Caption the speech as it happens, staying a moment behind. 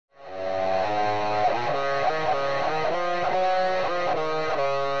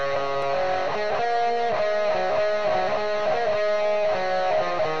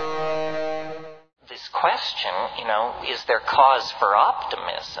is there cause for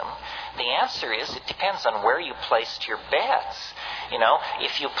optimism? The answer is it depends on where you placed your bets.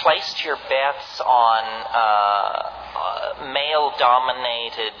 If you placed your bets on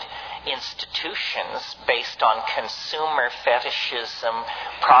male-dominated institutions based on consumer fetishism,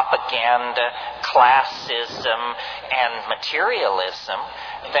 propaganda, classism, and materialism,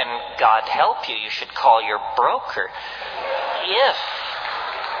 then God help you, you should call your broker. If,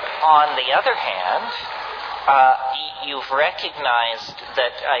 on the other hand, you've recognized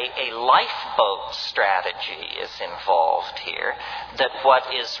that a lifeboat strategy is involved here, that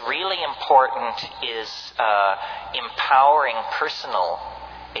what is really important is empowering personal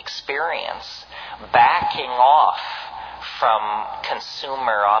experience, backing off from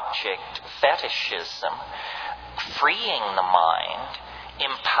consumer object fetishism, freeing the mind,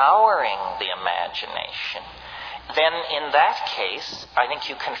 empowering the imagination, then in that case, I think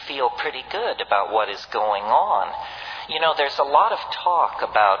you can feel pretty good about what is going on. There's a lot of talk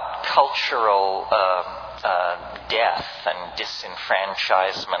about cultural death and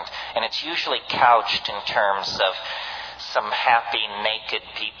disenfranchisement, and it's usually couched in terms of some happy naked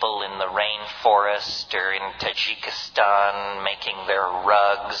people in the rainforest or in Tajikistan making their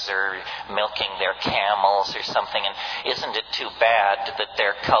rugs or milking their camels or something. And isn't it too bad that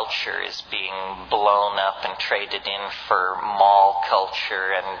their culture is being blown up and traded in for mall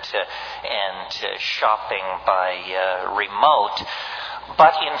culture and shopping by remote?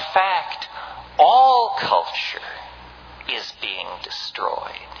 But in fact, all culture is being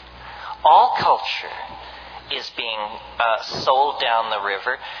destroyed. All culture is being sold down the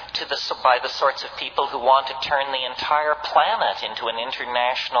river by the sorts of people who want to turn the entire planet into an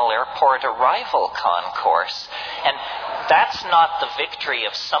international airport arrival concourse. And that's not the victory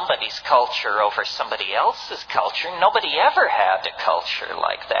of somebody's culture over somebody else's culture. Nobody ever had a culture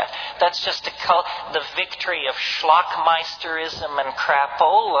like that. That's just the victory of schlockmeisterism and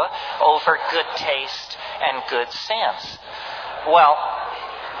crapola over good taste and good sense. Well,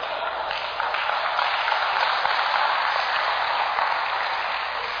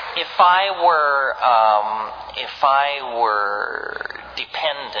 if I were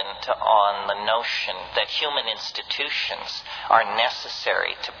dependent on the notion that human institutions are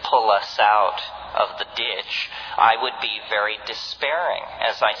necessary to pull us out of the ditch, I would be very despairing.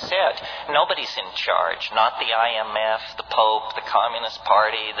 As I said, nobody's in charge. Not the IMF, the Pope, the Communist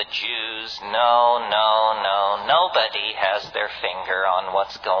Party, the Jews. No. Nobody has their finger on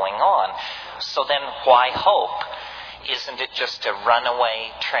what's going on. So then why hope? Isn't it just a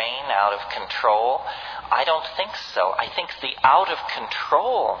runaway train out of control? I don't think so. I think the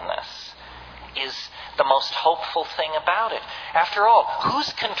out-of-controlness is the most hopeful thing about it. After all,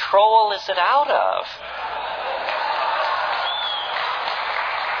 whose control is it out of?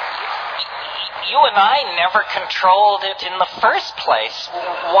 You and I never controlled it in the first place.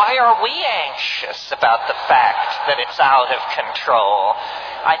 Why are we anxious about the fact that it's out of control?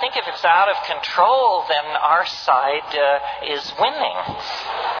 I think if it's out of control, then our side is winning.